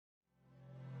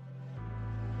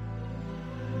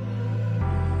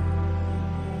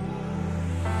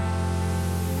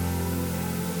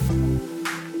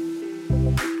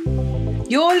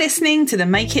You're listening to the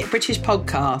Make It British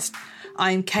podcast.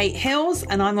 I'm Kate Hills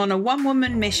and I'm on a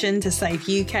one-woman mission to save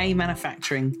UK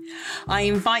manufacturing. I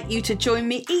invite you to join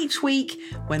me each week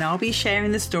when I'll be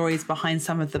sharing the stories behind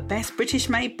some of the best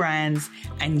British-made brands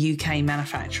and UK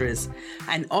manufacturers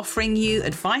and offering you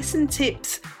advice and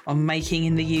tips on making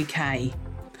in the UK.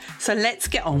 So let's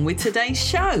get on with today's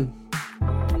show.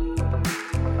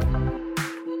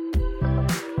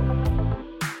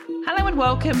 Hello and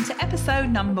welcome to episode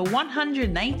number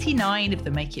 189 of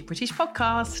the Make It British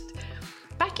podcast.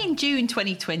 Back in June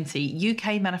 2020,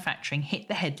 UK manufacturing hit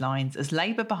the headlines as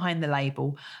Labour Behind the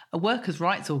Label, a workers'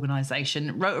 rights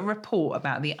organisation, wrote a report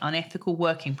about the unethical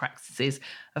working practices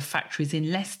of factories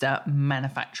in Leicester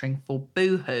manufacturing for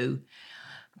Boohoo.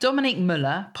 Dominique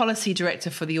Muller, Policy Director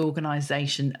for the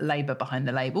organisation Labour Behind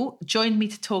the Label, joined me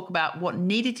to talk about what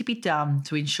needed to be done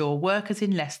to ensure workers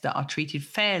in Leicester are treated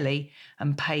fairly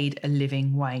and paid a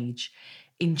living wage.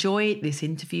 Enjoy this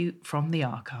interview from the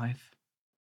archive.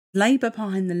 Labour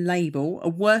Behind the Label, a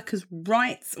workers'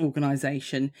 rights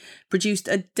organisation, produced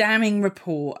a damning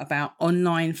report about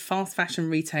online fast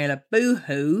fashion retailer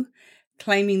Boohoo,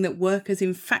 claiming that workers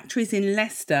in factories in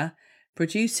Leicester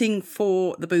producing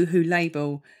for the Boohoo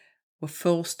label were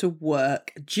forced to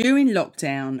work during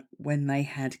lockdown when they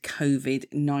had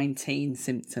COVID-19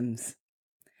 symptoms.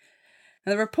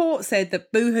 Now, the report said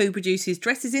that Boohoo produces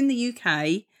dresses in the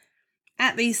UK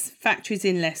at these factories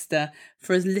in Leicester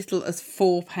for as little as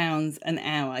 £4 an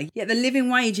hour. Yet the living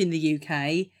wage in the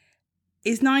UK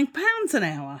is £9 an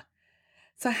hour.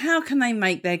 So how can they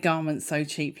make their garments so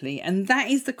cheaply? And that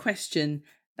is the question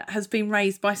that has been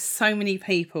raised by so many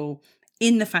people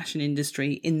in the fashion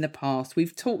industry in the past.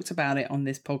 We've talked about it on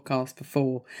this podcast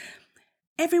before.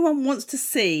 Everyone wants to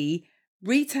see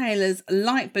retailers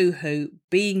like Boohoo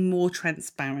being more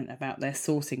transparent about their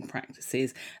sourcing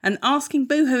practices and asking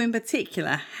Boohoo in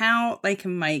particular how they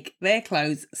can make their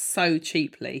clothes so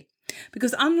cheaply.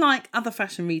 Because unlike other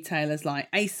fashion retailers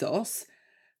like ASOS,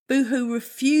 Boohoo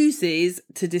refuses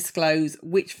to disclose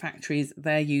which factories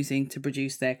they're using to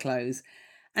produce their clothes.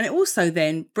 And it also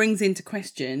then brings into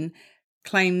question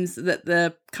claims that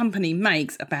the company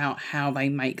makes about how they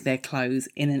make their clothes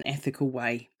in an ethical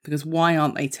way. Because why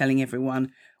aren't they telling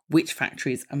everyone which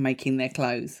factories are making their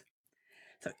clothes?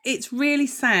 So it's really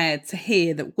sad to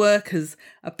hear that workers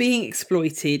are being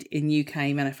exploited in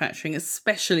UK manufacturing,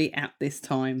 especially at this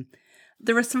time.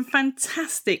 There are some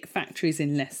fantastic factories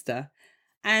in Leicester.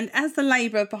 And as the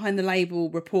Labour Behind the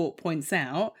Label report points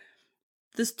out,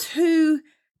 there's two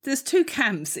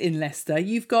camps in Leicester.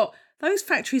 You've got those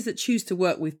factories that choose to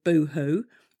work with Boohoo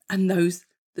and those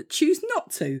that choose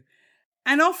not to.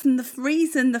 And often the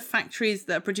reason the factories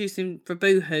that are producing for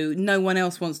Boohoo, no one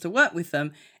else wants to work with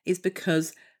them, is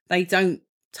because they don't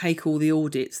take all the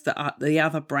audits that the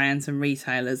other brands and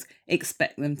retailers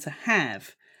expect them to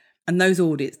have. And those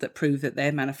audits that prove that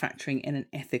they're manufacturing in an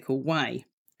ethical way.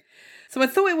 So I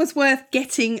thought it was worth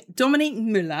getting Dominique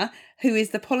Muller, who is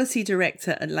the Policy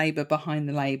Director at Labour Behind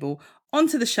the Label,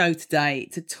 onto the show today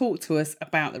to talk to us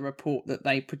about the report that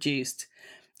they produced.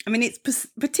 I mean, it's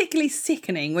particularly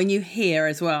sickening when you hear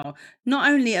as well, not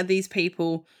only are these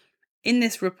people in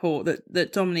this report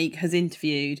that Dominique has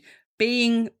interviewed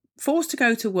being forced to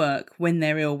go to work when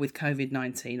they're ill with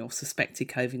COVID-19 or suspected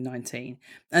COVID-19,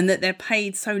 and that they're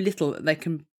paid so little that they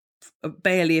can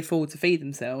barely afford to feed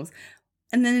themselves.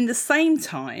 And then in the same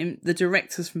time, the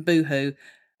directors from Boohoo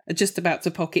are just about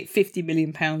to pocket £50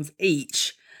 million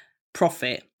each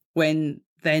profit when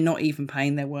they're not even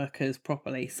paying their workers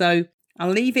properly. So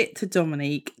I'll leave it to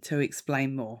Dominique to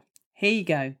explain more. Here you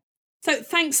go. So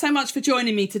thanks so much for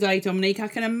joining me today, Dominique. I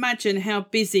can imagine how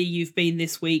busy you've been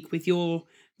this week with your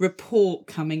report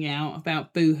coming out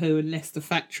about Boohoo and Leicester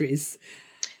factories.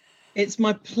 It's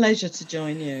my pleasure to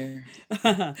join you.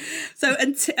 So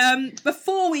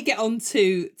before we get on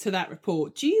to that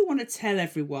report, do you want to tell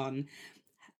everyone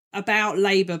about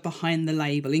Labour Behind the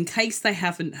Label in case they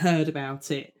haven't heard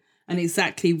about it and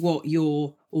exactly what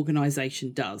your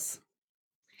organisation does?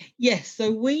 Yes,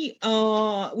 so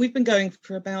we've been going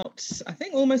for about, I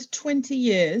think, almost 20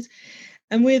 years.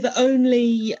 And we're the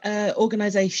only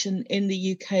organisation in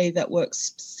the UK that works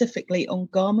specifically on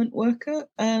garment worker.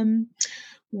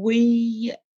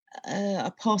 We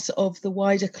are part of the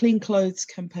wider Clean Clothes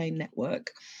Campaign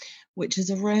network, which is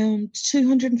around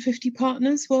 250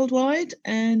 partners worldwide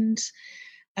and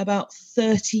about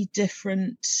 30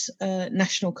 different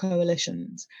national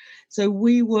coalitions. So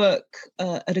we work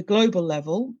at a global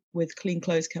level with Clean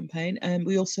Clothes Campaign, and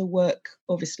we also work,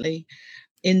 obviously,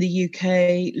 in the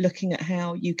UK, looking at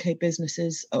how UK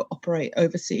businesses operate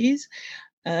overseas.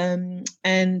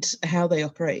 and how they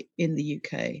operate in the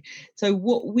UK. So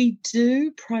what we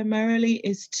do primarily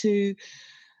is to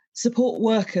support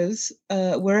workers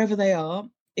wherever they are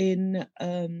in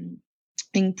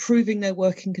improving their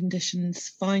working conditions,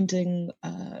 finding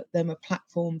them a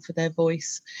platform for their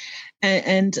voice,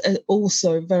 and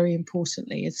also, very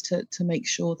importantly, is to make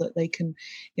sure that they can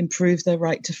improve their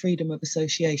right to freedom of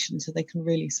association, so they can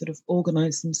really sort of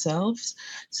organise themselves.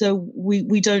 So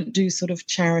we don't do sort of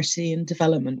charity and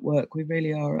development work. We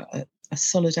really are a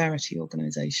solidarity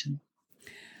organisation.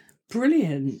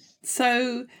 Brilliant.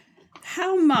 So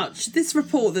how much this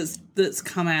report that's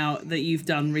come out that you've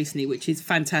done recently, which is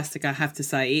fantastic, I have to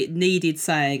say, it needed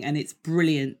saying, and it's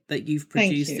brilliant that you've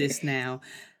produced this now.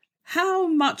 How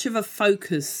much of a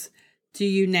focus do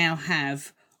you now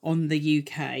have on the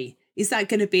UK? Is that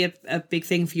going to be a big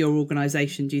thing for your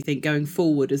organisation, do you think, going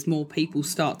forward as more people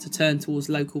start to turn towards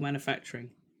local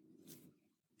manufacturing?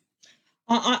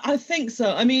 I think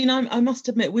so. I mean, I must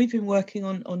admit, we've been working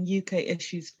on UK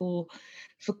issues for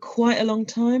quite a long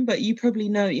time, but you probably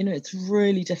know, it's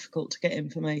really difficult to get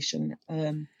information,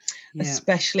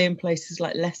 especially in places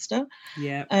like Leicester.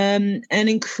 Yeah. And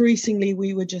increasingly,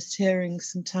 we were just hearing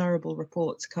some terrible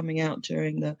reports coming out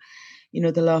during the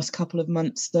last couple of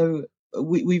months. So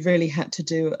we really had to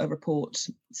do a report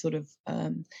sort of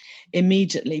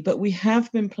immediately. But we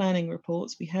have been planning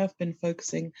reports. We have been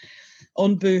focusing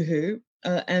on Boohoo.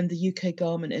 And the UK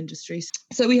garment industry.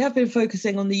 So we have been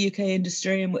focusing on the UK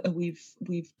industry, and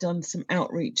we've done some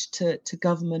outreach to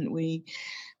government. We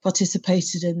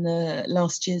participated in the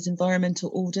last year's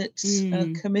environmental audit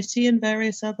committee and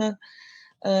various other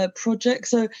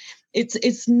projects. So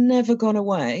it's never gone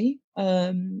away.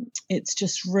 It's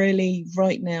just really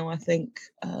right now, I think,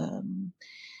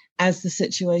 as the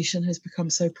situation has become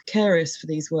so precarious for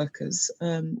these workers,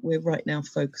 we're right now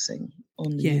focusing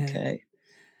on the UK.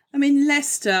 I mean,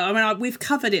 Leicester, we've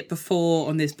covered it before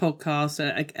on this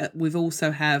podcast. We've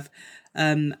also have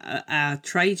our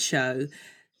trade show.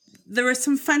 There are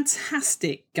some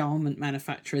fantastic garment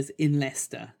manufacturers in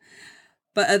Leicester.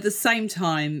 But at the same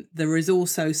time, there is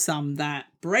also some that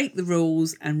break the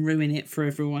rules and ruin it for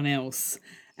everyone else.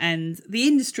 And the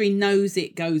industry knows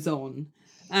it goes on.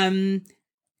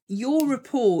 Your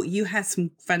report, you had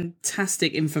some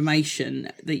fantastic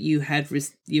information that you had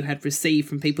received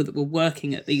from people that were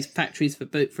working at these factories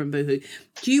from Boohoo.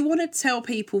 Do you want to tell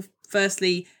people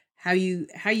firstly how you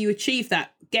achieved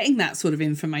that, getting that sort of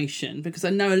information? Because I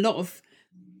know a lot of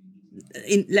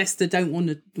in Leicester don't want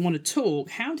to talk.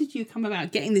 How did you come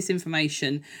about getting this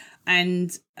information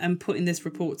and putting this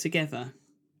report together?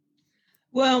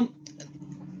 Well,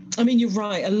 I mean, you're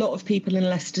right. A lot of people in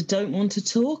Leicester don't want to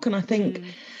talk, and I think.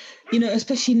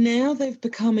 Especially now, they've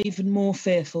become even more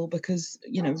fearful because,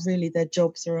 really their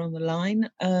jobs are on the line.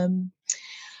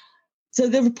 So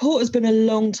the report has been a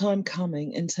long time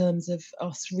coming in terms of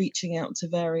us reaching out to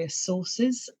various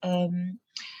sources.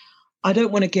 I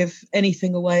don't want to give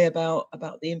anything away about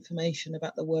the information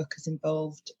about the workers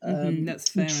involved. That's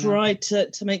fair we tried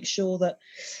to make sure that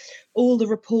all the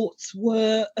reports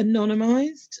were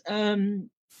anonymised.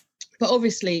 But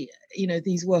obviously,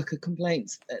 these worker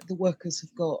complaints, the workers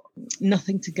have got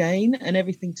nothing to gain and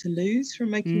everything to lose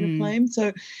from making the claim.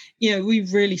 So, we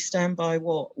really stand by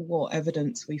what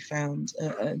evidence we found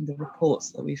and the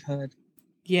reports that we've heard.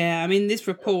 Yeah, I mean, this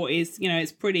report is,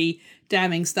 it's pretty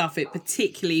damning stuff. It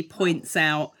particularly points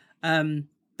out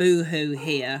Boohoo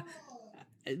here.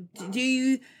 Do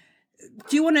you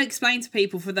want to explain to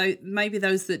people, for maybe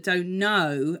those that don't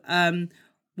know,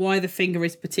 why the finger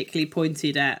is particularly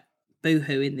pointed at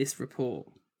Boohoo in this report?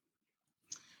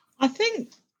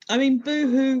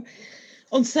 Boohoo,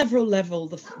 on several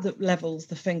levels,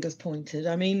 the finger's pointed.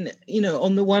 I mean,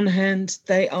 on the one hand,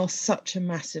 they are such a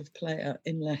massive player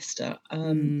in Leicester.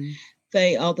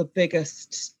 They are the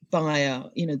biggest buyer,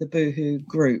 the Boohoo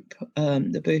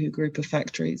group of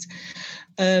factories.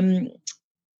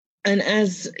 And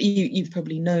as you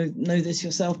probably know this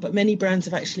yourself, but many brands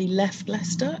have actually left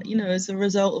Leicester, as a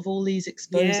result of all these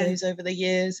exposés over the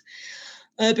years,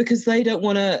 because they don't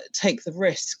want to take the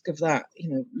risk of that,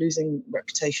 losing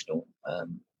reputational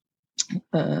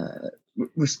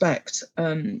respect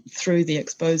through the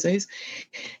exposés.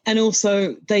 And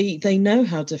also they know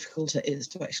how difficult it is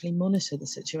to actually monitor the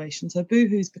situation. So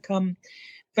Boohoo's become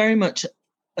very much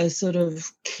a sort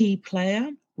of key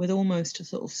player with almost a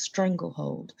sort of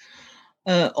stranglehold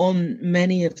on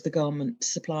many of the garment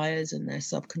suppliers and their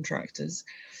subcontractors.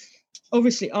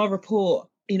 Obviously, our report,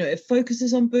 it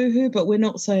focuses on Boohoo, but we're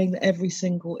not saying that every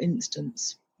single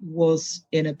instance was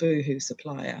in a Boohoo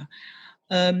supplier.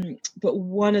 But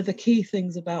one of the key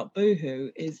things about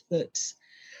Boohoo is that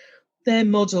their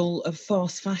model of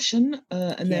fast fashion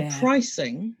and their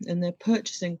pricing and their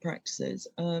purchasing practices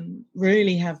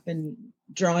really have been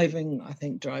driving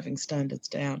standards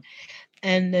down.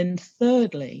 And then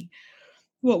thirdly,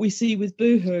 what we see with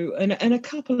Boohoo and a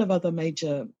couple of other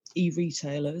major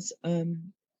e-retailers,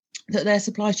 that their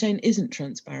supply chain isn't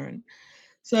transparent.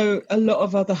 So a lot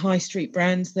of other high street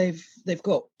brands, they've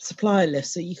got supplier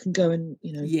lists, so you can go and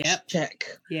check.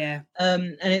 Yeah.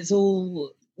 And it's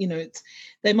all,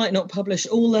 they might not publish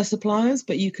all their suppliers,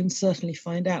 but you can certainly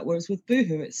find out. Whereas with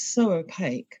Boohoo, it's so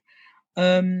opaque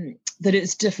that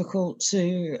it's difficult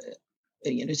to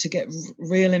get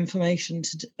real information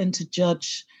and to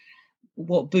judge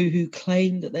what Boohoo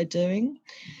claim that they're doing.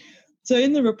 So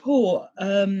in the report,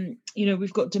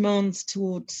 we've got demands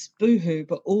towards Boohoo,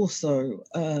 but also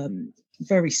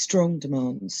very strong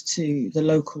demands to the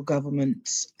local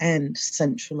governments and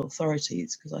central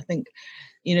authorities, because I think,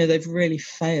 they've really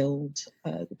failed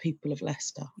the people of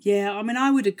Leicester. Yeah, I mean,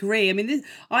 I would agree. I mean,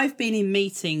 I've been in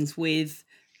meetings with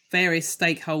various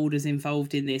stakeholders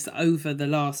involved in this over the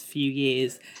last few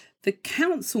years. The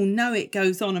council know it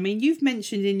goes on. I mean, you've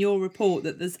mentioned in your report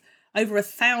that there's over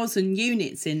 1,000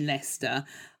 units in Leicester.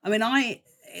 I mean,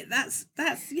 that's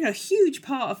a huge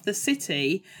part of the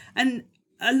city, and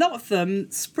a lot of them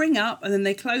spring up and then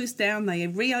they close down. They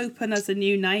reopen as a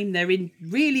new name. They're in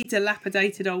really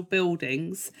dilapidated old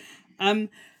buildings.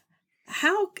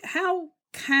 How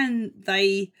can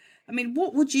they? I mean,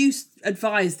 what would you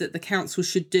advise that the council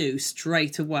should do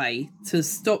straight away to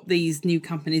stop these new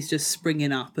companies just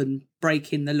springing up and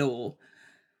breaking the law?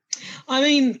 I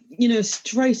mean,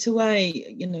 straight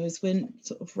away, as we're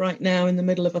sort of right now in the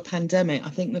middle of a pandemic, I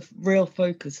think the real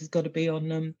focus has got to be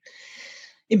on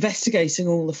investigating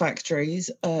all the factories,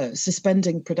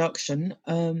 suspending production,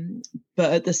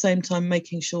 but at the same time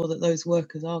making sure that those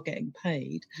workers are getting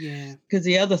paid. Yeah. Because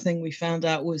the other thing we found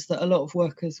out was that a lot of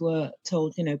workers were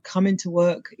told, come into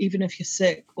work, even if you're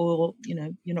sick or,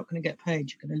 you're not going to get paid,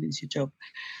 you're going to lose your job.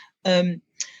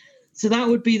 So that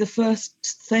would be the first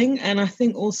thing. And I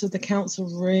think also the council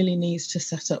really needs to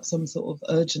set up some sort of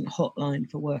urgent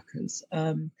hotline for workers,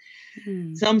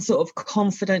 some sort of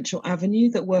confidential avenue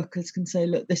that workers can say,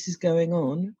 look, this is going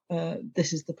on.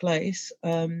 This is the place.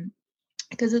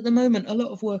 Because at the moment, a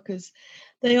lot of workers,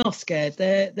 they are scared.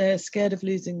 They're scared of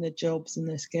losing their jobs and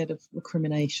they're scared of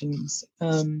recriminations.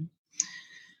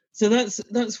 So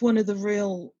that's one of the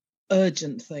real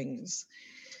urgent things.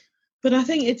 But I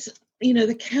think it's,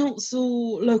 the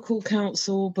council, local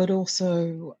council, but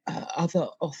also other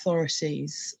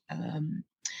authorities.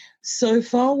 So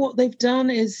far, what they've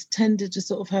done is tended to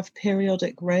sort of have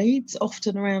periodic raids,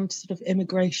 often around sort of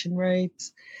immigration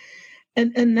raids.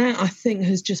 And that, I think,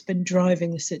 has just been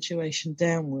driving the situation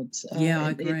downwards. Yeah,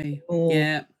 I agree.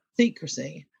 More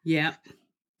secrecy. Yeah.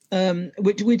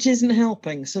 Which isn't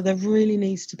helping. So there really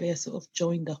needs to be a sort of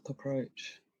joined up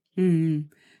approach.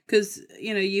 Because,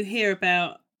 you hear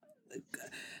about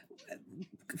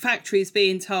factories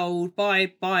being told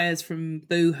by buyers from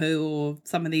Boohoo or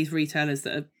some of these retailers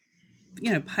that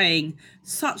are paying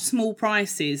such small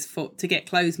prices to get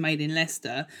clothes made in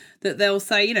Leicester that they'll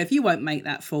say, if you won't make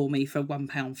that for me for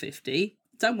 £1.50,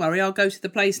 don't worry, I'll go to the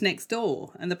place next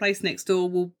door, and the place next door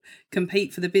will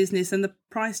compete for the business, and the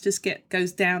price just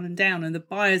goes down and down, and the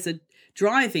buyers are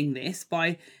driving this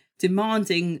by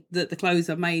demanding that the clothes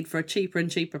are made for a cheaper and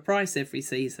cheaper price every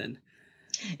season.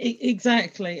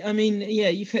 Exactly. I mean, yeah,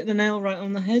 you've hit the nail right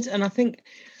on the head. And I think,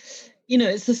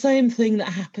 it's the same thing that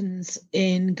happens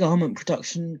in garment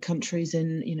production countries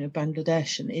in,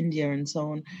 Bangladesh and India and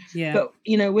so on. Yeah. But,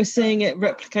 we're seeing it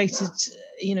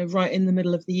replicated, right in the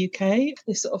middle of the UK,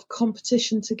 this sort of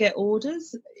competition to get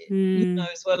orders,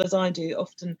 as well as I do.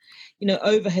 Often,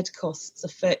 overhead costs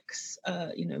affects,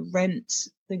 rent,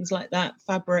 things like that,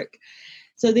 fabric.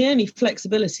 So the only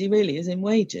flexibility really is in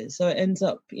wages. So it ends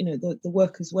up, the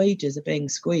workers' wages are being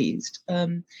squeezed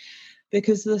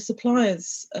because the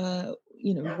suppliers,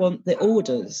 want the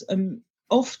orders.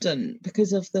 Often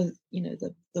because of the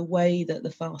way that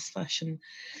the fast fashion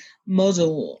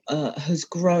model has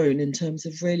grown in terms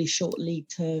of really short lead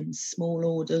terms, small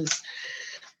orders.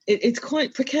 It's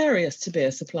quite precarious to be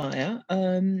a supplier.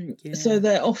 So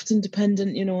they're often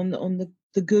dependent, on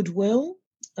the goodwill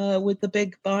with the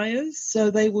big buyers, so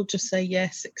they will just say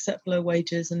yes, accept low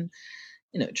wages, and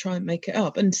try and make it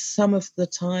up. And some of the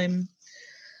time,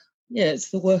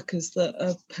 it's the workers that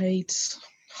are paid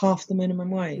half the minimum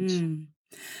wage. And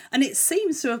it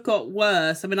seems to have got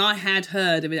worse. I mean, I had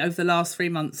heard, over the last 3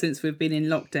 months since we've been in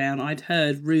lockdown, I'd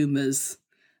heard rumours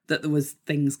that there was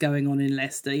things going on in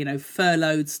Leicester,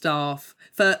 furloughed staff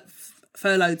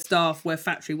where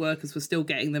factory workers were still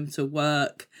getting them to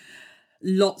work.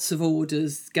 lots of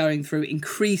orders going through,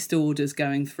 increased orders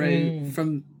going through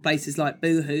from places like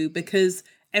Boohoo, because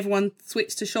everyone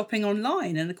switched to shopping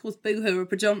online. And of course, Boohoo are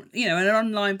predominantly, an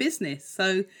online business.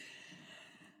 So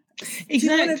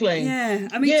exactly.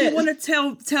 Do you want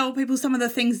to tell people some of the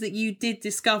things that you did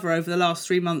discover over the last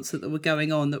 3 months that were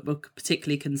going on that were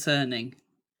particularly concerning?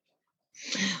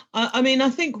 I mean, I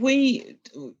think we,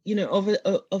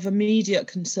 of immediate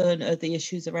concern are the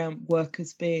issues around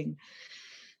workers being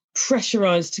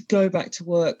pressurized to go back to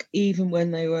work even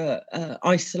when they were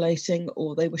isolating,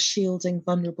 or they were shielding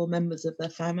vulnerable members of their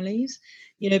families,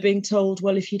 being told,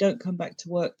 well, if you don't come back to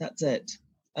work, that's it.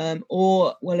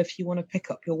 Or, well, if you want to pick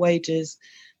up your wages,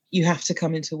 you have to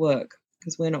come into work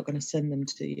because we're not going to send them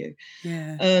to you.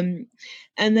 Yeah.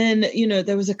 And then,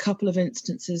 there was a couple of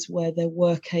instances where there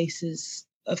were cases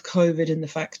of COVID in the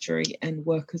factory and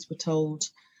workers were told,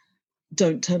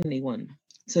 don't tell anyone.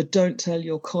 So don't tell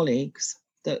your colleagues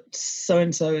that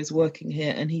so-and-so is working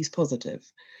here and he's positive.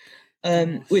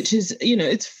 Which is,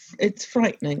 it's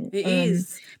frightening. It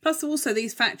is. Plus also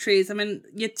these factories, I mean,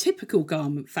 your typical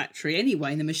garment factory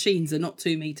anyway, the machines are not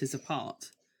 2 meters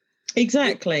apart.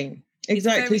 Exactly. It's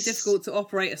very difficult to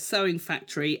operate a sewing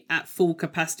factory at full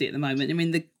capacity at the moment. I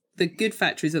mean, the good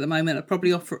factories at the moment are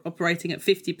probably operating at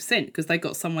 50% because they've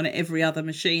got someone at every other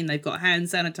machine. They've got hand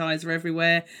sanitizer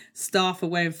everywhere. Staff are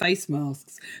wearing face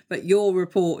masks. But your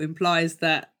report implies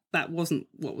that wasn't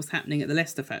what was happening at the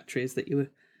Leicester factories that you were...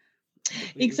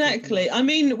 Exactly. I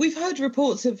mean, we've heard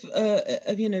reports of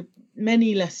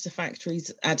many Leicester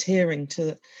factories adhering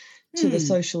to the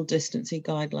social distancing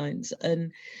guidelines,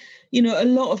 and a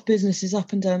lot of businesses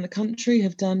up and down the country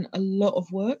have done a lot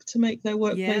of work to make their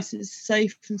workplaces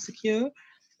safe and secure.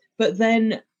 But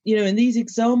then, in these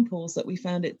examples that we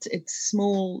found, it's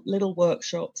small little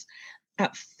workshops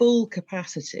at full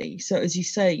capacity. So as you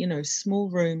say, small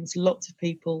rooms, lots of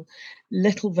people,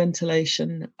 little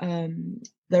ventilation.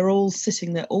 They're all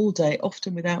sitting there all day,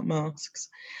 often without masks.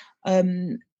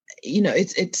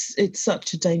 It's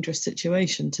such a dangerous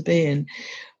situation to be in.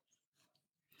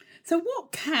 So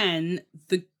what can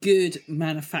the good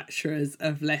manufacturers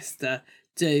of Leicester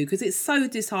do? Because it's so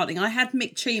disheartening. I had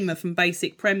Mick Chima from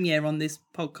Basic Premier on this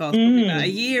podcast probably about a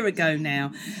year ago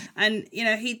now. And,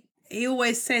 he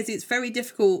always says it's very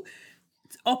difficult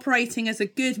operating as a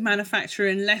good manufacturer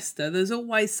in Leicester. There's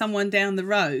always someone down the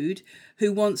road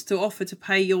who wants to offer to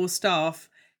pay your staff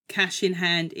cash in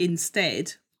hand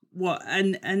instead.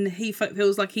 And he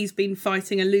feels like he's been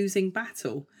fighting a losing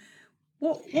battle.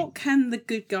 What can the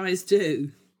good guys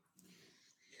do?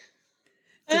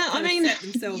 Set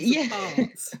themselves apart?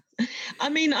 I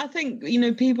mean, I think,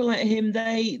 people like him,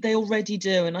 they already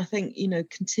do. And I think,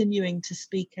 continuing to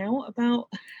speak out about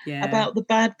the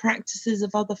bad practices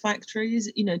of other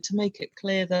factories, to make it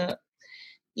clear that,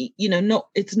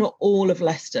 it's not all of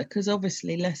Leicester, because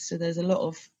obviously Leicester, there's a lot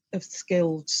of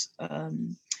skilled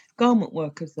garment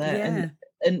workers there. Yeah.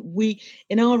 And we,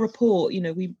 in our report,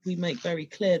 we make very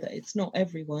clear that it's not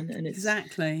everyone. And it's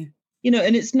exactly.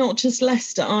 And it's not just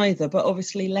Leicester either, but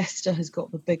obviously Leicester has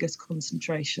got the biggest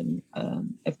concentration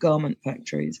of garment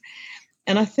factories.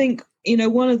 And I think,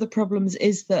 one of the problems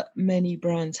is that many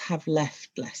brands have left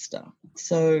Leicester.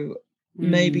 So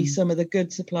maybe some of the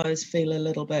good suppliers feel a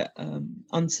little bit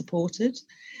unsupported.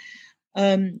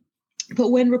 But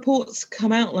when reports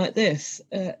come out like this,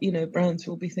 brands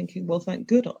will be thinking, well,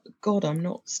 thank God I'm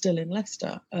not still in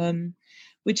Leicester,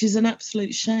 which is an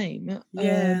absolute shame.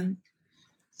 Yeah.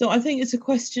 So I think it's a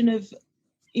question of,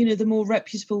 the more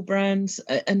reputable brands,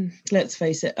 and let's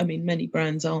face it, I mean, many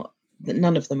brands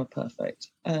none of them are perfect,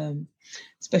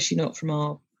 especially not from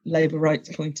our labour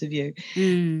rights point of view.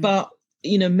 But,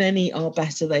 many are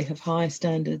better. They have higher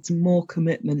standards, more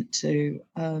commitment to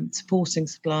supporting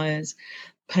suppliers,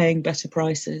 paying better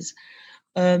prices.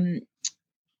 But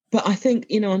I think,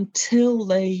 until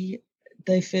they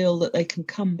feel that they can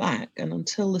come back, and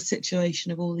until the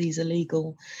situation of all these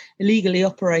illegally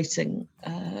operating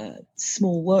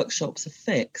small workshops are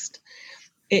fixed,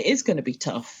 it is going to be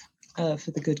tough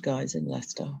for the good guys in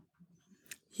Leicester.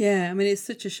 Yeah, I mean, it's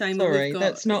such a shame. Sorry,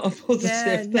 that's not a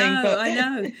positive thing. No, but I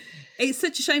know. It's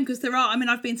such a shame because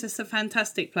I've been to some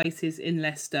fantastic places in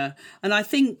Leicester, and I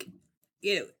think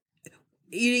you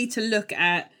need to look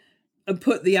at and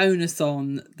put the onus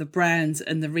on the brands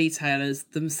and the retailers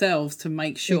themselves to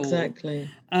make sure exactly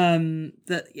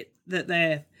that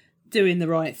they're doing the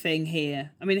right thing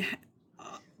here. I mean,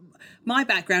 my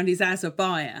background is as a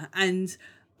buyer, and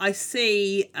I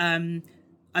see and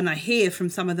I hear from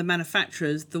some of the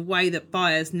manufacturers the way that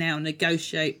buyers now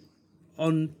negotiate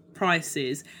on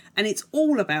prices, and it's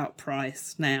all about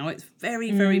price now. It's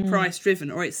very, very price driven,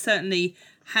 or it certainly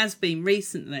has been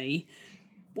recently.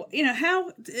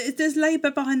 how does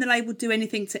Labour Behind the Label do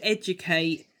anything to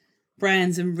educate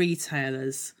brands and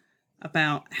retailers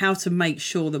about how to make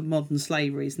sure that modern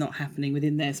slavery is not happening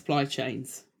within their supply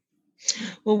chains?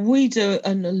 Well, we do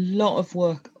a lot of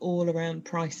work all around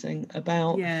pricing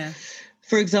about,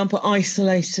 for example,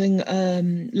 isolating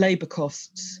labour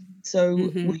costs.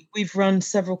 So we've run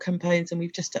several campaigns, and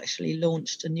we've just actually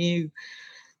launched a new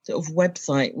sort of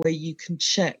website where you can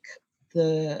check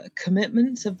the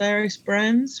commitments of various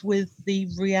brands with the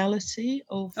reality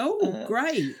of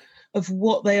great of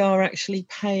what they are actually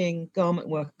paying garment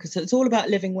workers. So it's all about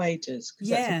living wages, because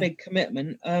that's a big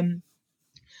commitment.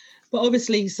 But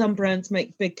obviously some brands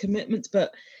make big commitments,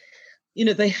 but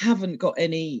they haven't got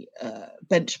any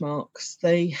benchmarks.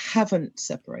 They haven't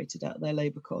separated out their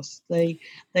labour costs. They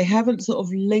haven't sort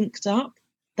of linked up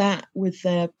that with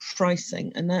their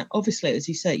pricing. And that, obviously, as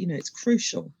you say, it's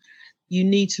crucial. You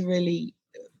need to really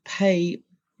pay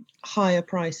higher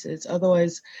prices.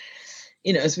 Otherwise,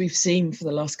 as we've seen for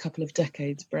the last couple of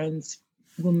decades, brands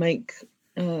will make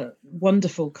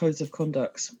wonderful codes of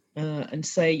conduct and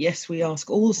say, yes, we ask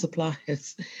all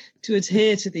suppliers to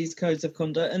adhere to these codes of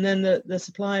conduct. And then the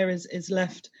supplier is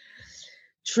left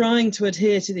trying to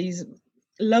adhere to these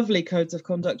lovely codes of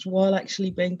conduct while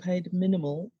actually being paid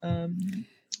minimal. And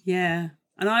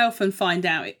I often find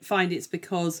it's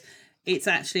because it's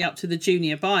actually up to the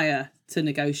junior buyer to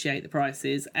negotiate the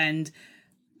prices, and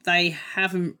they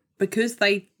haven't, because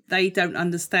they don't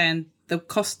understand the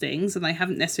costings, and they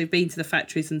haven't necessarily been to the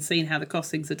factories and seen how the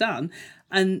costings are done,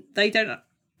 and they don't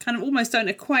almost don't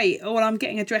equate, I'm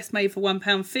getting a dress made for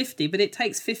 £1.50, but it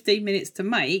takes 15 minutes to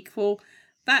make. Well,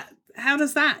 how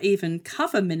does that even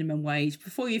cover minimum wage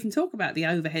before you even talk about the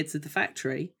overheads of the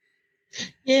factory?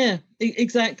 Yeah,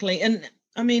 exactly. And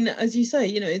I mean, as you say,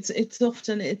 it's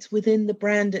often within the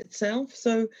brand itself.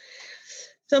 So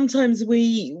sometimes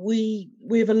we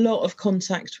have a lot of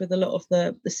contact with a lot of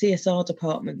the CSR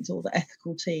departments or the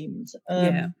ethical teams.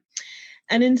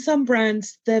 And in some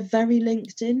brands, they're very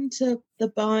linked into the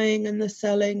buying and the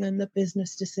selling and the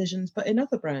business decisions. But in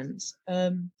other brands,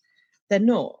 they're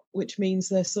not, which means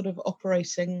they're sort of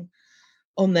operating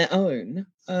on their own.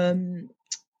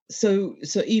 So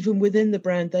even within the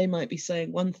brand, they might be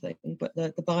saying one thing, but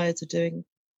the buyers are doing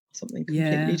something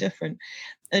completely different.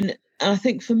 And I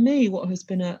think for me, what has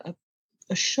been a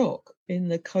shock in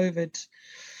the COVID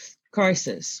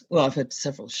crisis, well, I've had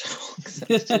several shocks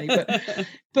actually,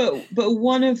 but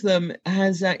one of them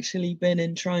has actually been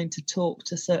in trying to talk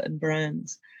to certain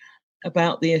brands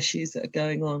about the issues that are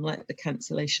going on, like the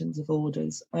cancellations of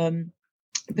orders,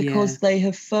 because they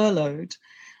have furloughed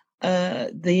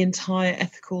the entire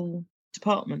ethical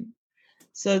department.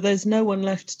 So there's no one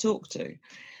left to talk to.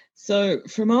 So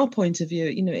from our point of view,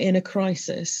 in a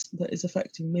crisis that is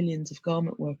affecting millions of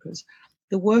garment workers,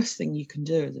 the worst thing you can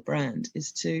do as a brand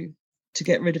is to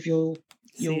get rid of your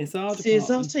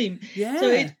CSR team. Yeah.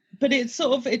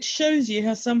 So it shows you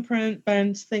how some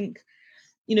brands think,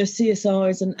 CSR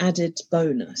is an added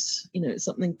bonus. It's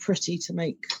something pretty to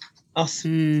make us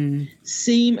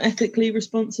seem ethically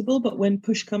responsible, but when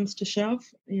push comes to shove,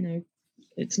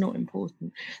 it's not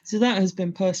important. So that has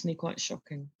been personally quite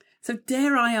shocking. So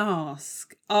dare I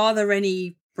ask, are there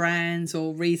any brands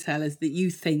or retailers that you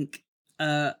think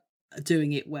are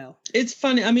doing it well? It's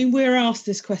funny. I mean, we're asked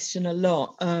this question a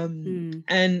lot,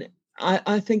 and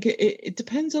I think it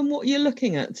depends on what you're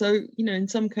looking at. So, in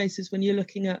some cases, when you're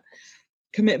looking at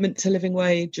commitment to living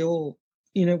wage, or,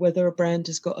 whether a brand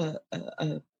has got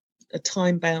a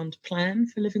time-bound plan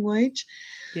for living wage,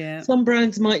 some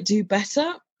brands might do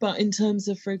better. But in terms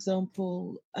of, for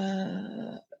example,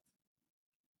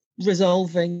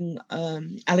 resolving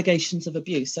allegations of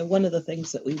abuse. So one of the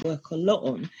things that we work a lot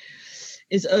on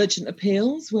is urgent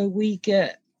appeals, where we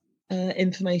get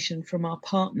information from our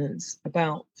partners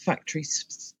about factory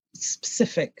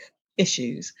specific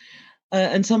issues.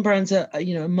 And some brands are,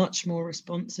 much more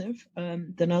responsive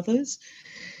than others.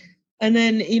 And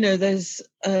then, there's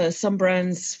some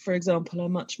brands, for example, are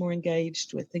much more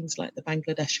engaged with things like the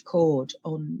Bangladesh Accord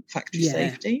on factory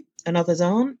safety, and others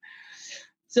aren't.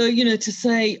 So, to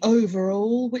say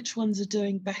overall which ones are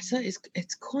doing better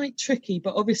it's quite tricky.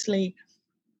 But obviously,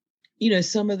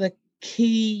 some of the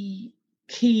key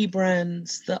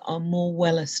brands that are more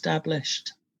well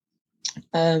established.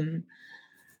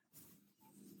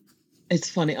 It's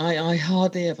funny, I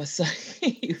hardly ever say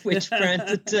which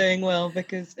brands are doing well,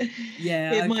 because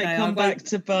it might come back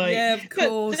to bite. Yeah, of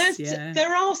course.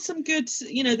 There are some good,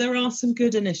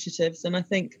 initiatives, and I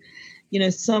think,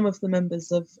 some of the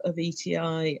members of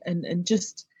ETI and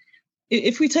just,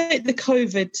 if we take the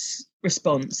COVID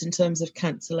response in terms of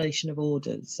cancellation of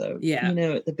orders, so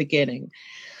at the beginning,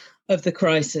 the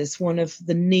crisis, one of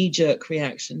the knee-jerk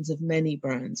reactions of many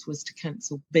brands was to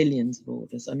cancel billions of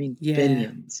orders. I mean,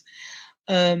 billions.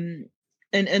 And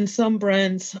some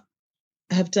brands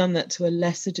have done that to a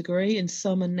lesser degree, and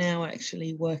some are now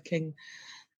actually working,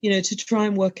 to try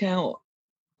and work out,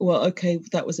 well, okay,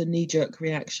 that was a knee-jerk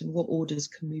reaction. What orders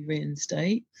can we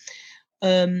reinstate?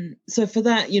 So for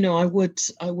that, I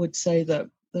would say that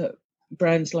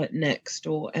brands like Next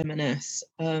or M&S,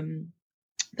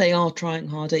 they are trying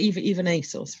harder, even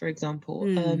ASOS, for example.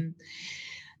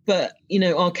 But,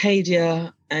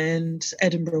 Arcadia and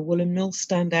Edinburgh Woolen Mill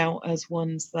stand out as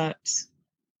ones that,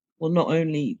 well, not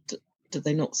only do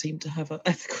they not seem to have an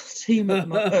ethical team at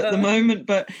the moment,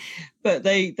 but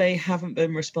they haven't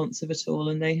been responsive at all,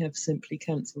 and they have simply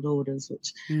cancelled orders,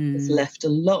 which has left a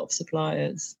lot of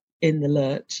suppliers in the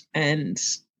lurch and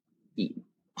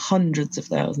hundreds of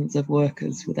thousands of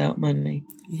workers without money.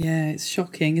 Yeah, it's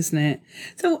shocking, isn't it?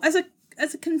 So as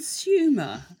a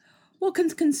consumer, what can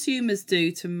consumers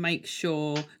do to make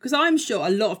sure, because I'm sure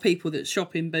a lot of people that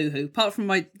shop in Boohoo, apart from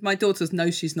my daughter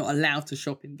knows she's not allowed to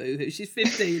shop in Boohoo. She's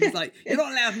 15. It's like, you're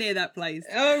not allowed near that place.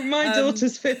 Oh, my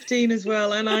daughter's 15 as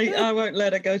well, and I won't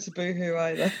let her go to Boohoo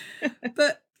either.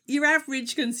 But your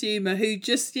average consumer who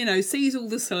just, sees all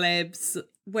the celebs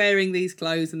wearing these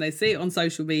clothes and they see it on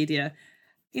social media,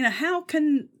 how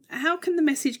can the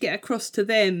message get across to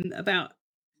them about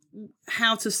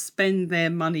how to spend their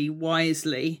money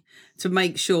wisely to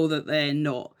make sure that they're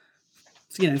not,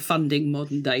 funding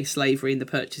modern day slavery in the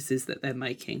purchases that they're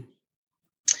making?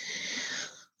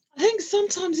 I think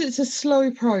sometimes it's a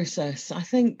slow process. I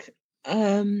think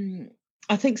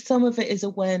some of it is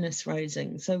awareness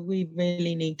raising. So we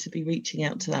really need to be reaching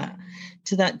out to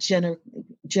that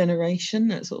generation,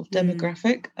 that sort of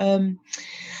demographic.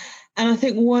 And I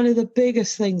think one of the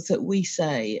biggest things that we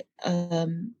say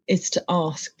is to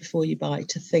ask before you buy,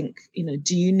 to think,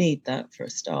 do you need that for a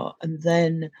start? And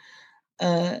then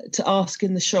to ask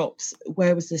in the shops,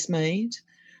 where was this made?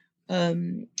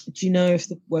 Do you know if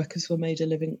the workers were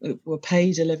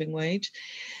paid a living wage?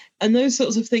 And those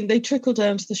sorts of things, they trickle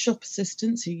down to the shop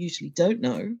assistants, who usually don't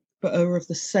know, but are of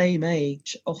the same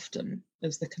age often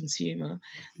as the consumer.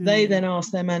 They then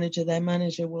ask their manager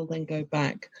will then go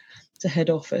back to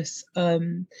head office.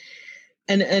 And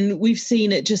we've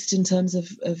seen it just in terms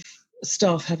of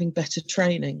staff having better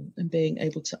training and being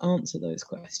able to answer those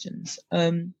questions.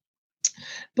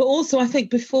 But also, I think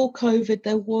before COVID,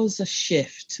 there was a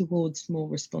shift towards more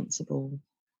responsible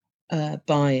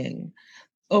buying.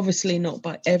 Obviously not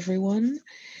by everyone.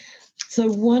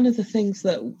 So one of the things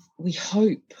that we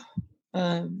hope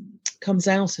comes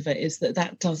out of it is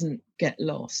that doesn't get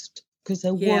lost, because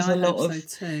there was a lot of,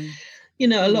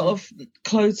 a lot of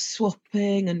clothes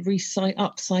swapping and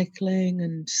upcycling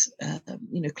and,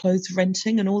 clothes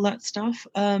renting and all that stuff.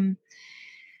 So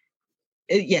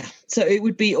it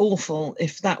would be awful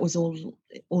if that was all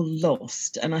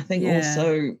lost. And I think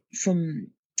also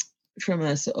from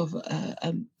a sort of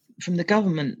from the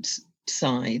government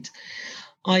side,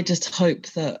 I just hope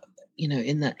that,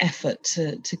 in the effort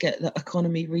to get the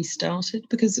economy restarted,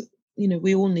 because,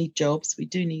 we all need jobs, we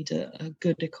do need a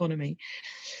good economy,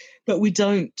 but we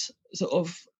don't sort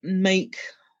of make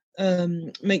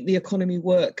the economy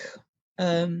work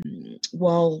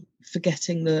while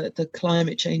forgetting the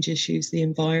climate change issues, the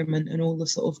environment, and all the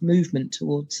sort of movement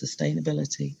towards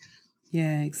sustainability.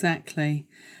 Yeah, exactly.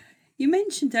 You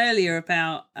mentioned earlier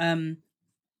about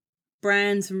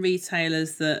brands and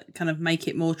retailers that kind of make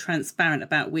it more transparent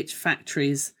about which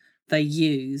factories they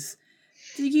use.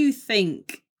 Do you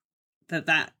think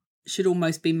that should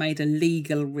almost be made a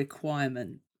legal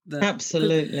requirement?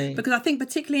 Absolutely. Because I think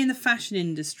particularly in the fashion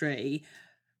industry,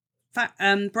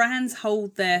 brands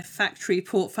hold their factory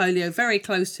portfolio very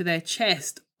close to their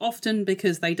chest, often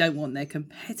because they don't want their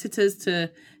competitors to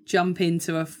jump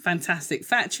into a fantastic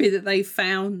factory that they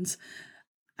found.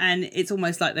 And it's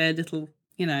almost like their little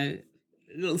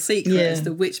secret as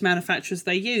to which manufacturers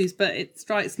they use. But it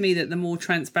strikes me that the more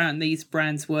transparent these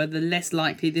brands were, the less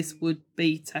likely this would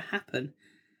be to happen.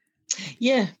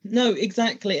 Yeah, no,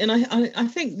 exactly. And I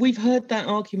think we've heard that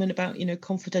argument about,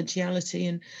 confidentiality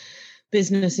and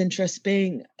business interests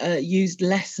being used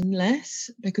less and less,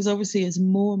 because obviously as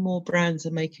more and more brands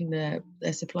are making their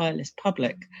supplier list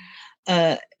public,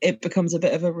 it becomes a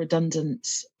bit of a redundant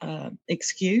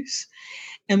excuse.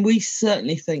 And we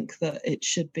certainly think that it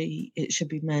should be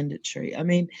mandatory. I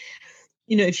mean,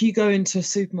 if you go into a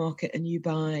supermarket and you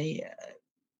buy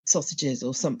sausages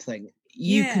or something,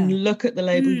 you can look at the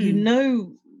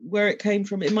label, where it came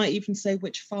from. It might even say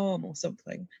which farm or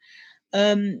something.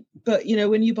 But,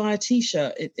 when you buy a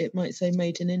T-shirt, it might say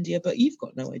made in India, but you've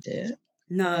got no idea.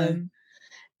 No.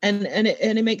 and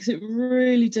it makes it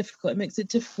really difficult. It makes it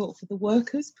difficult for the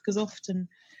workers, because often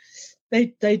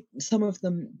they some of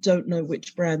them don't know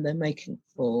which brand they're making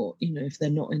for, if they're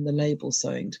not in the label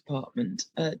sewing department.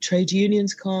 Trade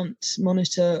unions can't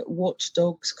monitor,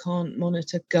 watchdogs can't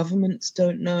monitor, governments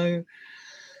don't know.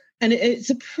 And it's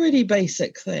a pretty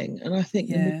basic thing. And I think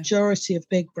the majority of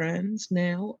big brands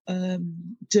now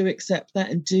do accept that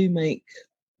and do make,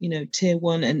 tier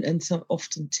 1 and some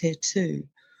often tier 2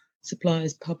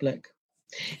 suppliers public.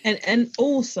 And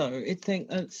also, I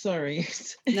think, sorry.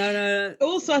 No.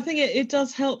 Also, I think it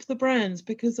does help the brands,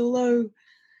 because although,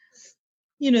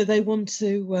 they want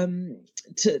to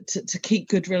keep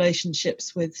good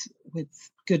relationships with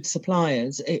good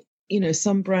suppliers,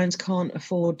 some brands can't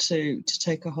afford to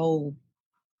take a whole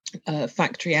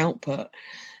factory output.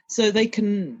 So they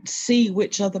can see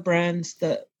which other brands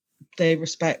that they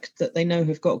respect, that they know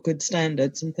have got good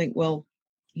standards, and think, well,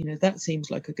 that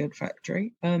seems like a good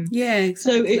factory. Yeah, exactly.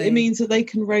 So it means that they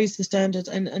can raise the standard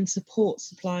and support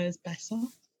suppliers better.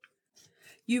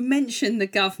 You mentioned the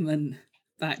government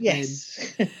back then.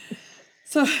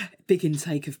 So, big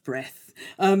intake of breath.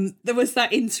 There was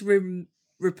that interim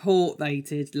report they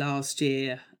did last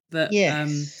year that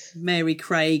Mary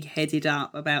Craig headed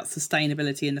up about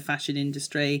sustainability in the fashion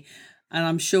industry. And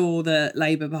I'm sure that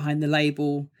Labour Behind the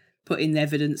Label put in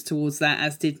evidence towards that,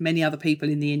 as did many other people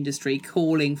in the industry,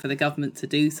 calling for the government to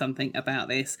do something about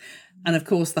this. And of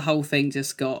course, the whole thing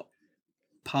just got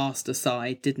passed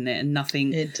aside, didn't it? And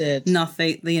nothing. It did.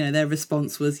 Nothing. Their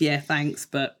response was, "Yeah, thanks,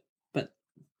 but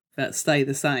stay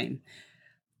the same."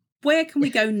 Where can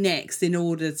we go next in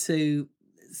order to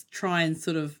try and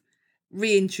sort of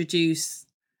reintroduce?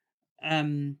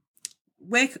 How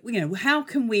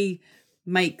can we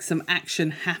make some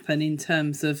action happen in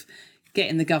terms of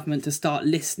getting the government to start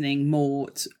listening more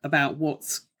about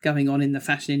what's going on in the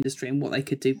fashion industry and what they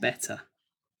could do better?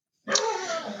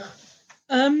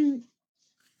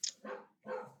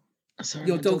 Sorry,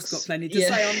 your dog's got plenty to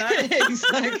say on that.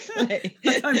 Exactly.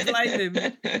 I don't blame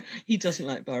him. He doesn't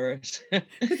like Boris.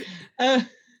 I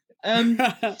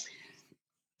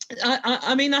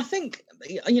mean, I think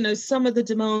some of the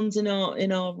demands in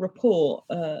our report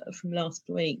from last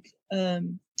week.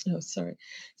 Some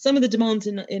of the demands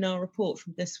in our report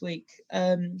from this week.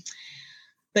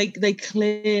 They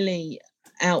clearly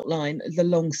outline the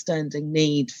long-standing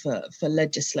need for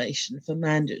legislation, for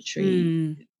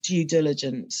mandatory due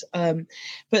diligence,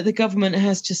 but the government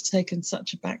has just taken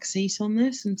such a back seat on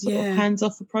this and sort of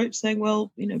hands-off approach, saying,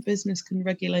 well, business can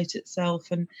regulate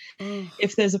itself, and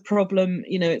if there's a problem,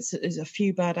 it's a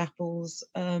few bad apples,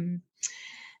 and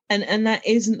that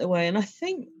isn't the way. And I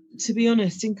think, to be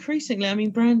honest, increasingly, I mean,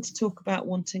 brands talk about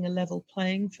wanting a level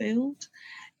playing field,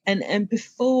 and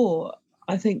before,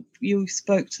 I think you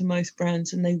spoke to most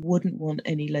brands and they wouldn't want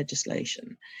any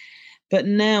legislation. But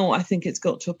now I think it's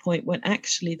got to a point when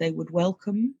actually they would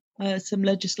welcome some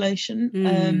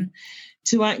legislation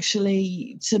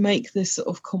to make this sort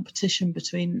of competition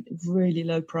between really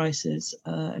low prices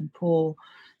and poor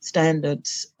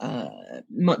standards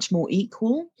much more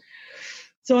equal.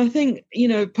 So I think,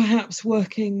 perhaps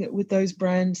working with those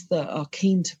brands that are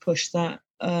keen to push that,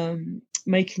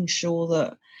 making sure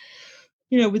that,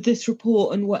 with this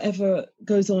report and whatever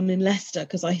goes on in Leicester,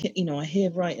 because I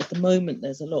hear right at the moment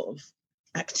there's a lot of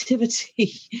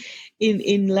activity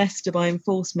in Leicester by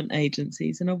enforcement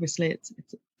agencies, and obviously it's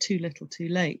too little too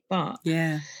late, but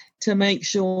to make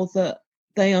sure that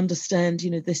they understand,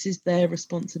 this is their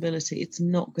responsibility. It's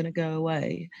not going to go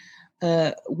away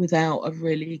without a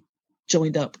really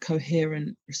joined up,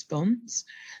 coherent response.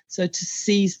 So to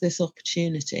seize this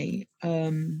opportunity,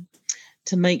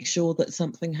 to make sure that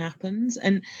something happens.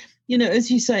 And, as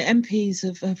you say, MPs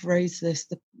have raised this,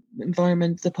 the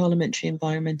Parliamentary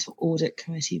Environmental Audit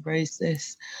Committee raised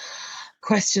this.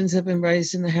 Questions have been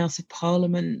raised in the House of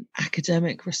Parliament,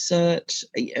 academic research.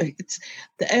 The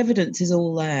evidence is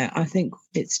all there. I think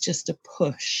it's just a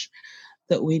push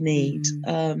that we need.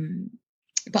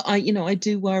 But I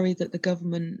do worry that the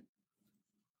government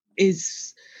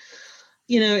is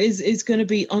going to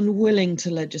be unwilling to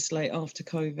legislate after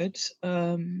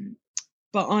COVID.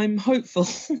 But I'm hopeful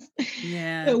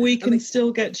that we can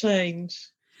still get change.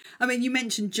 I mean, you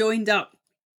mentioned joined up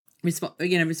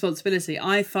responsibility.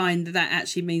 I find that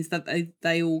actually means that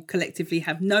they all collectively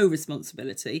have no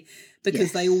responsibility,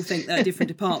 because they all think that a different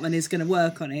department is going to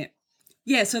work on it.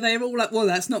 Yeah, so they're all like, well,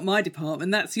 that's not my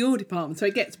department, that's your department. So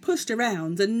it gets pushed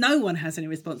around and no one has any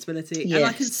responsibility. Yes. And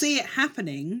I can see it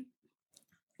happening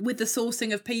with the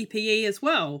sourcing of PPE as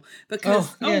well,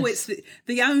 because it's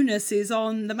the onus is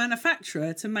on the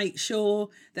manufacturer to make sure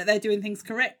that they're doing things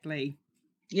correctly.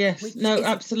 Yes, no,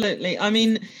 absolutely. I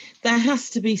mean, there has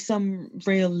to be some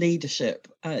real leadership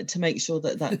to make sure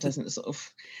that that doesn't sort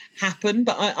of happen.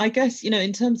 But I guess,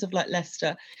 in terms of like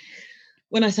Leicester,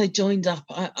 when I say joined up,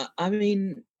 I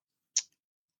mean,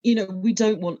 we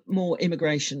don't want more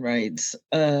immigration raids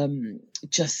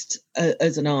just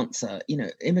as an answer.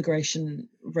 Immigration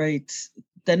raids,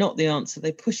 they're not the answer.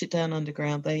 They push it down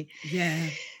underground.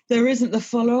 There isn't the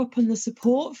follow-up and the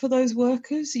support for those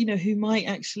workers, who might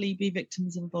actually be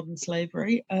victims of modern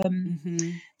slavery.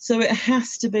 So it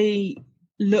has to be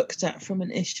looked at from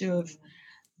an issue of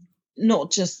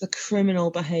not just the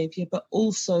criminal behaviour, but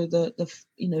also the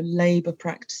labour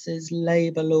practices,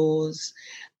 labour laws,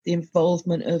 the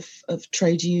involvement of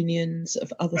trade unions,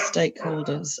 of other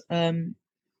stakeholders.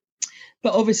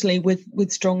 But obviously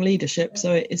with strong leadership,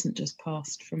 so it isn't just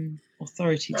passed from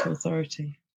authority to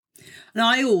authority. And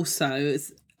I also,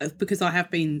 because I have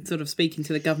been sort of speaking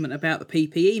to the government about the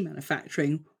PPE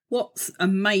manufacturing, what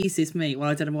amazes me,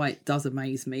 well, I don't know why it does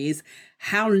amaze me, is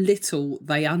how little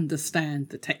they understand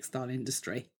the textile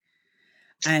industry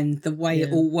and the way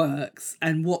it all works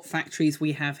and what factories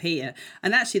we have here.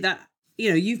 And actually that,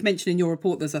 you've mentioned in your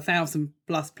report there's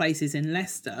 1,000+ places in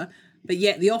Leicester, but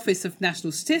yet the Office of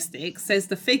National Statistics says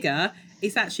the figure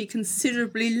is actually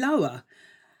considerably lower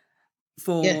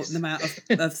for the amount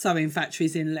of sewing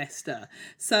factories in Leicester.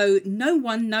 So no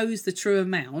one knows the true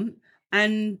amount,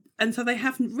 and so they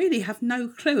have no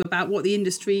clue about what the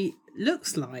industry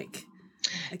looks like.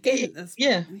 Again,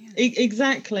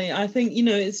 exactly. I think,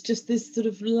 it's just this sort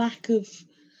of lack of,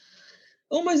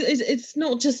 almost, it's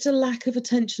not just a lack of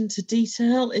attention to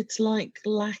detail, it's like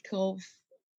lack of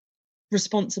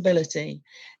responsibility.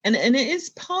 And it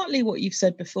is partly what you've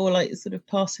said before, like sort of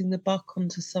passing the buck on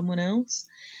to someone else.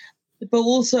 But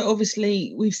also,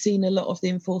 obviously, we've seen a lot of the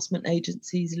enforcement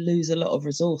agencies lose a lot of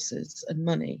resources and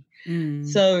money.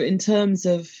 So in terms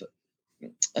of,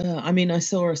 I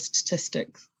saw a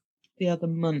statistic the other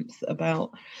month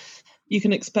about you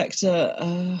can expect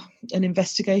an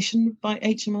investigation by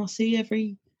HMRC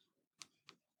every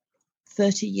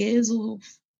 30 years or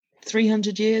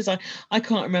 300 years. I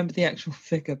can't remember the actual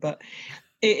figure, but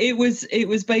it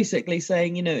was basically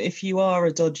saying, if you are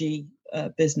a dodgy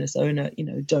business owner,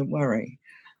 don't worry.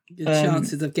 Your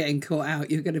chances of getting caught out,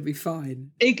 you're going to be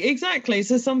fine. Exactly.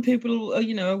 So some people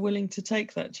are willing to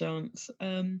take that chance.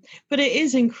 But it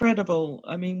is incredible,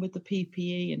 with the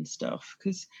PPE and stuff,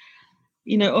 because,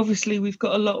 obviously we've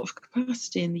got a lot of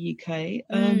capacity in the UK,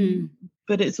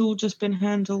 but it's all just been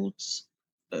handled.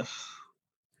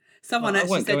 Someone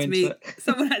actually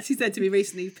said to me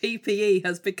recently, PPE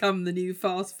has become the new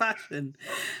fast fashion,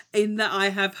 in that I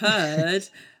have heard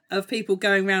of people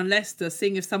going around Leicester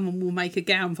seeing if someone will make a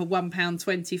gown for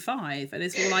 £1.25. And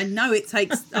it's all, I know it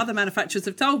takes, other manufacturers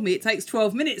have told me it takes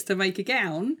 12 minutes to make a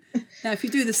gown. Now, if you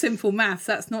do the simple maths,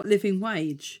 that's not living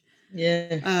wage.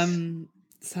 Yeah.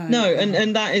 No,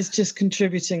 and that is just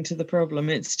contributing to the problem.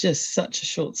 It's just such a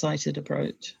short-sighted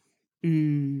approach.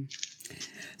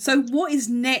 So what is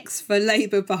next for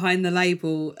Labour Behind the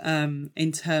Label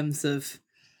in terms of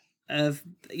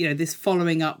this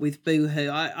following up with Boohoo?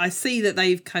 I see that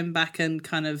they've come back and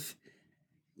kind of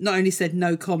not only said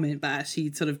no comment, but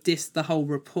actually sort of dissed the whole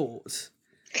report.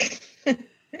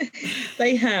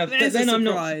 They have, but then I'm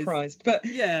not surprised. But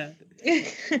yeah,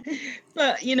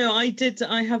 but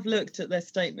I have looked at their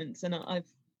statements, and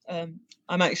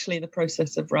I'm actually in the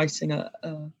process of writing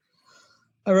a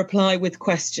reply with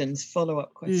questions,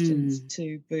 follow-up questions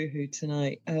to Boohoo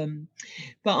tonight.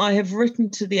 But I have written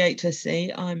to the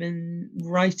HSE. I'm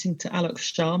writing to Alok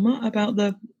Sharma about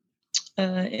the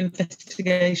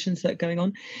investigations that are going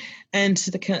on, and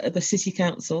to the City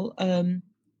Council.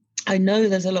 I know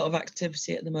there's a lot of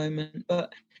activity at the moment,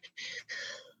 but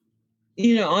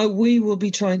we will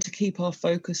be trying to keep our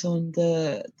focus on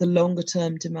the longer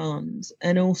term demands,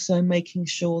 and also making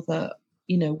sure that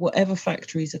whatever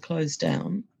factories are closed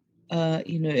down,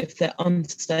 if they're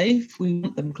unsafe, we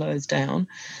want them closed down.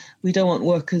 We don't want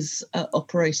workers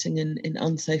operating in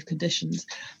unsafe conditions,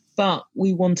 but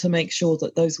we want to make sure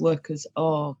that those workers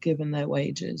are given their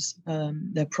wages,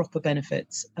 their proper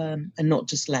benefits, and not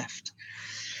just left.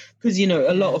 Because,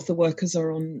 a lot of the workers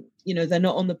are on, they're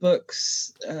not on the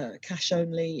books, cash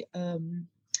only.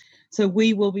 So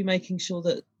we will be making sure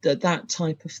that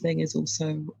type of thing is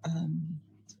also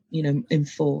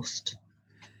enforced.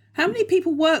 How many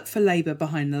people work for Labour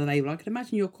Behind the Label? I can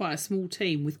imagine you're quite a small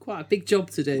team with quite a big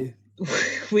job to do.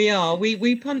 We are.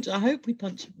 We punch. I hope we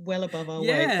punch well above our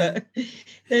weight. But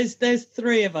there's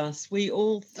three of us.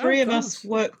 Three of us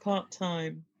work part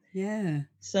time. Yeah.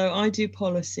 So I do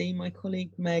policy. My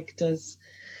colleague Meg does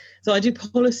So I do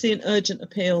policy and urgent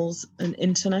appeals and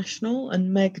international,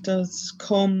 and Meg does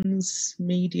comms,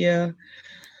 media,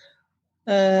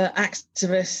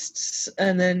 activists,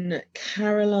 and then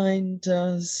Caroline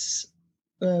does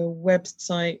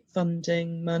website,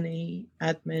 funding, money,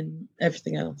 admin,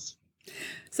 everything else.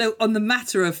 So on the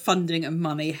matter of funding and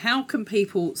money, how can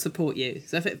people support you?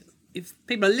 So if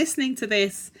people are listening to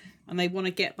this and they want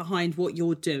to get behind what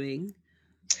you're doing,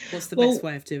 what's the best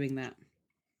way of doing that?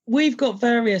 We've got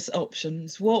various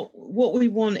options. What we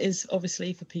want is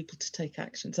obviously for people to take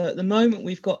action. So at the moment,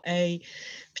 we've got a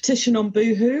petition on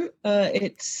Boohoo.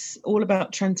 It's all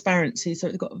about transparency. So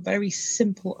it's got a very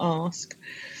simple ask.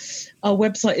 Our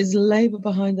website is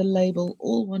labourbehindthelabel,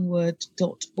 all one word,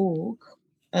 .org.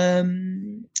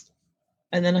 And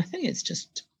then I think it's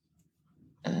just...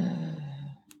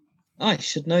 I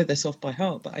should know this off by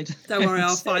heart, but I don't worry,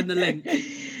 I'll find the link.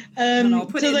 And I'll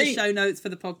put it in the show notes for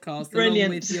the podcast, along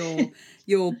with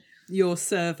your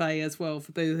survey as well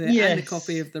for Boohoo, and a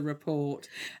copy of the report.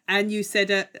 And you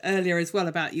said earlier as well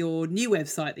about your new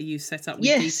website that you set up with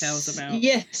details about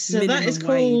so that is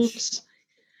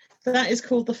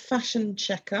called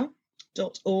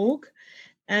thefashionchecker.org.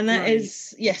 And that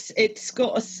is, it's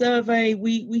got a survey.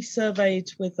 We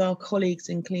surveyed with our colleagues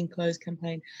in Clean Clothes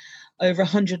Campaign over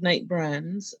 108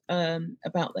 brands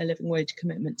about their living wage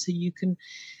commitment. So you can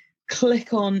go to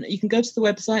the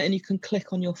website and you can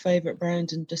click on your favourite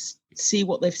brand and just see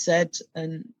what they've said,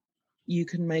 and you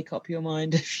can make up your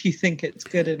mind if you think it's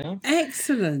good enough.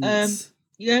 Excellent. And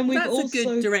we've that's a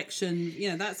good direction.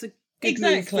 That's a good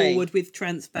move forward with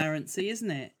transparency,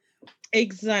 isn't it?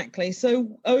 Exactly.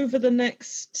 So over the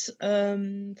next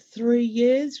 3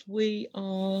 years, we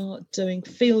are doing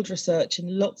field research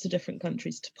in lots of different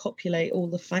countries to populate all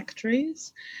the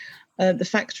factories, the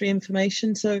factory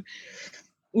information. So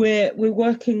we're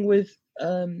working with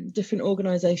different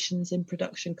organisations in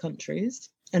production countries,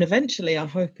 and eventually, I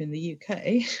hope in the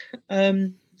UK,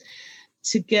 to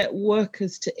get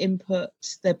workers to input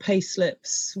their pay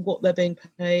slips, what they're being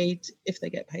paid, if they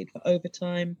get paid for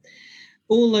overtime,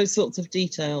 all those sorts of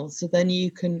details. So then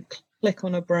you can click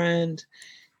on a brand,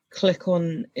 click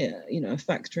on a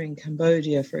factory in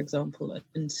Cambodia, for example,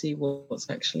 and see what's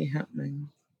actually happening.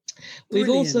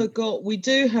 Brilliant. We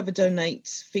do have a donate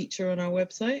feature on our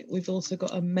website. We've also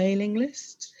got a mailing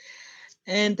list,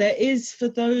 and there is, for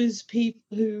those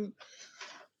people who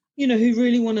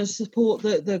really want to support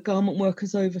the garment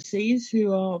workers overseas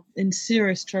who are in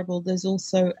serious trouble, there's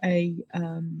also a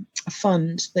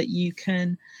fund that you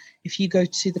can, if you go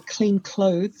to the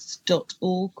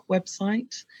cleanclothes.org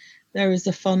website, there is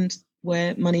a fund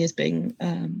where money is being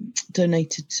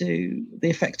donated to the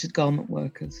affected garment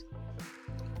workers.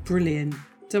 Brilliant.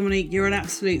 Dominique, you're an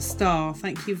absolute star.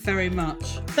 Thank you very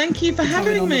much. Thank you for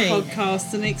having me on the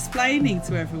podcast and explaining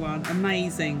to everyone.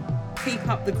 Amazing. Keep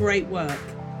up the great work.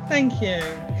 Thank you.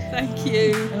 Thank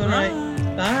you. All right.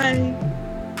 Bye.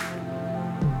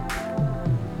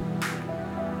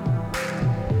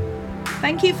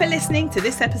 Thank you for listening to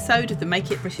this episode of the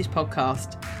Make It British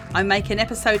podcast. I make an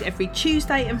episode every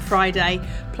Tuesday and Friday,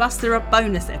 plus there are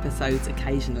bonus episodes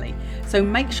occasionally. So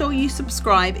make sure you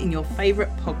subscribe in your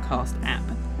favourite podcast app.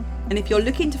 And if you're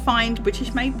looking to find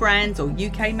British-made brands or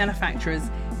UK manufacturers,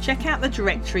 check out the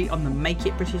directory on the Make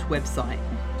It British website,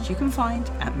 which you can find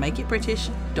at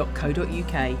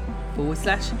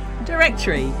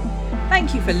makeitbritish.co.uk/directory.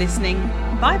 Thank you for listening.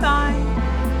 Bye bye.